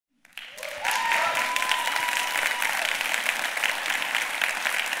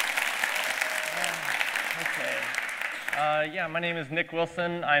Yeah, my name is Nick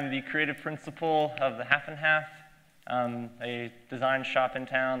Wilson. I'm the creative principal of the Half and Half, a design shop in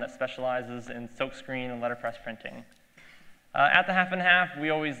town that specializes in silkscreen and letterpress printing. At the Half and Half, we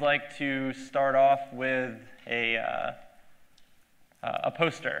always like to start off with a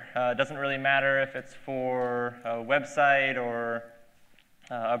poster. It doesn't really matter if it's for a website or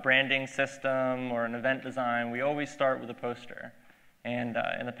a branding system or an event design. We always start with a poster. And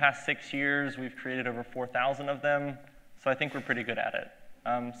in the past 6 years, we've created over 4,000 of them, so I think we're pretty good at it.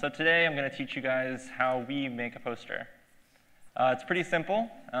 So today, I'm going to teach you guys how we make a poster. It's pretty simple,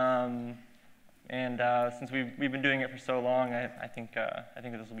 and since we've been doing it for so long, I think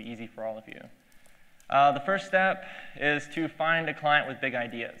this will be easy for all of you. The first step is to find a client with big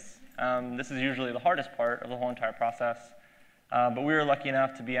ideas. This is usually the hardest part of the whole entire process. But we were lucky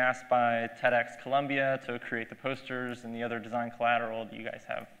enough to be asked by TEDxColumbia to create the posters and the other design collateral that you guys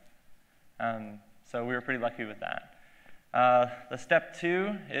have. So we were pretty lucky with that. The step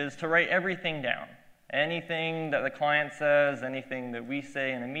 2 is to write everything down. Anything that the client says, anything that we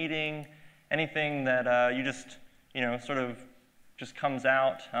say in a meeting, anything that you just, sort of just comes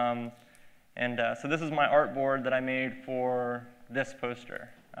out. So this is my artboard that I made for this poster.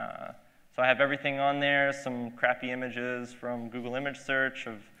 So I have everything on there, some crappy images from Google image search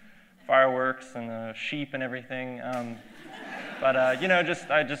of fireworks and a sheep and everything. But I just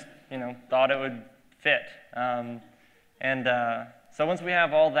thought it would fit. So once we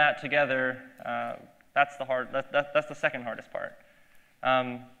have all that together, that's the second hardest part.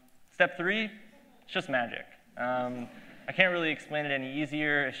 Step 3, it's just magic. I can't really explain it any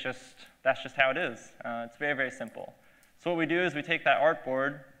easier. That's just how it is. It's very, very simple. So what we do is we take that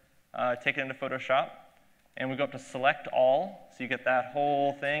artboard, take it into Photoshop, and we go up to Select All, so you get that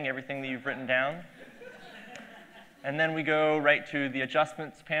whole thing, everything that you've written down. And then we go right to the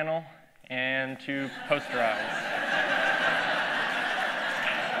Adjustments panel and to Posterize.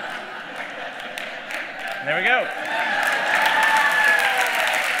 And there we go.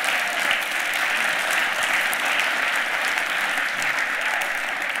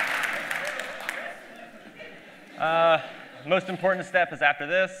 Most important step is after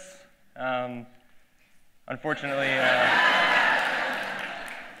this. Unfortunately,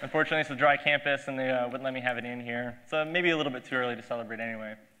 it's a dry campus, and they wouldn't let me have it in here. So maybe a little bit too early to celebrate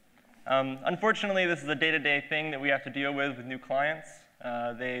anyway. Unfortunately, this is a day-to-day thing that we have to deal with new clients.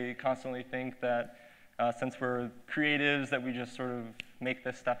 They constantly think that since we're creatives, that we just sort of make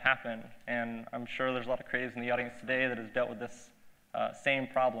this stuff happen. And I'm sure there's a lot of creatives in the audience today that has dealt with this same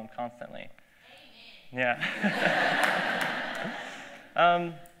problem constantly. Yeah.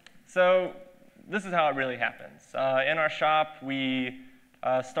 So this is how it really happens. In our shop, we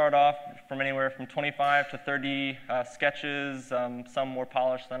start off from anywhere from 25 to 30 sketches, some more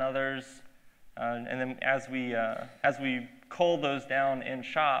polished than others. And then as we cull those down in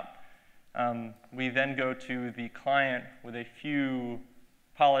shop, we then go to the client with a few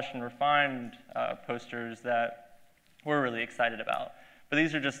polished and refined posters that we're really excited about. But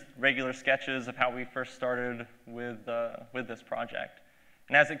these are just regular sketches of how we first started with this project.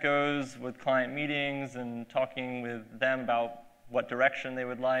 And as it goes with client meetings and talking with them about what direction they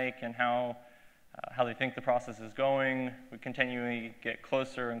would like and how they think the process is going, we continually get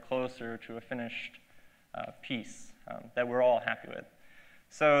closer and closer to a finished piece that we're all happy with.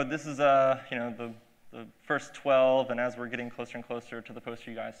 So this is the first 12, and as we're getting closer and closer to the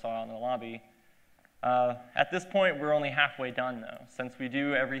poster you guys saw in the lobby. At this point, we're only halfway done, though. Since we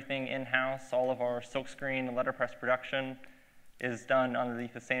do everything in-house, all of our silkscreen and letterpress production is done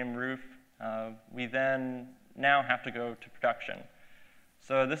underneath the same roof. We then now have to go to production.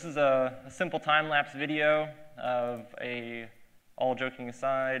 So this is a simple time-lapse video of all joking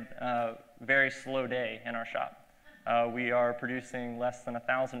aside, very slow day in our shop. We are producing less than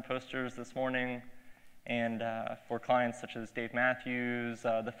 1,000 posters this morning, and for clients such as Dave Matthews,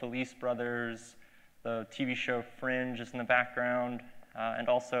 the Felice brothers, the TV show Fringe is in the background, and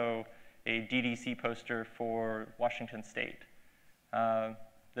also a DDC poster for Washington State.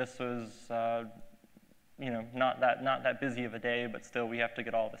 This was, not that busy of a day, but still we have to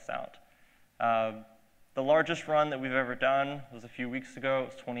get all this out. The largest run that we've ever done was a few weeks ago. It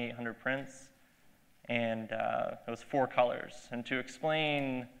was 2,800 prints, and it was 4 colors. And to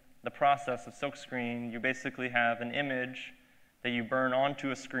explain the process of silkscreen, you basically have an image that you burn onto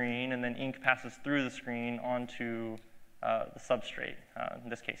a screen, and then ink passes through the screen onto the substrate, in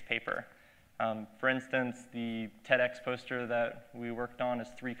this case, paper. For instance, the TEDx poster that we worked on is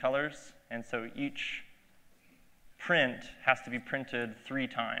 3 colors, and so each print has to be printed 3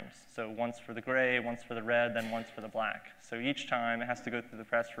 times. So once for the gray, once for the red, then once for the black. So each time it has to go through the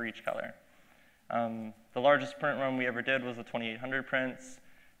press for each color. The largest print run we ever did was the 2800 prints.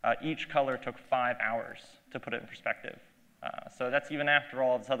 Each color took 5 hours to put it in perspective. So that's even after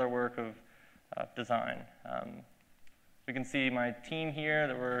all this other work of design. We can see my team here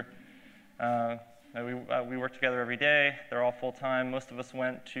that we work together every day. They're all full-time. Most of us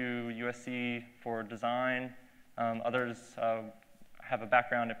went to USC for design. Others have a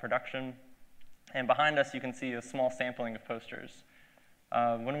background in production. And behind us, you can see a small sampling of posters.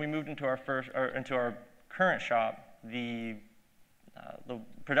 When we moved into our current shop, the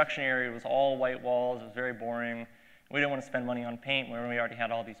production area was all white walls. It was very boring. We didn't want to spend money on paint when we already had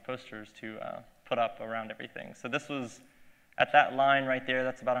all these posters to put up around everything. So this was, at that line right there,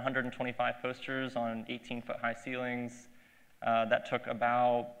 that's about 125 posters on 18-foot high ceilings. That took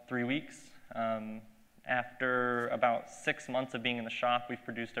about 3 weeks. After about 6 months of being in the shop, we've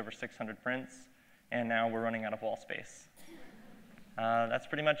produced over 600 prints, and now we're running out of wall space. That's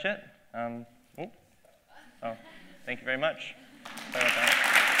pretty much it. Thank you very much. Sorry about that.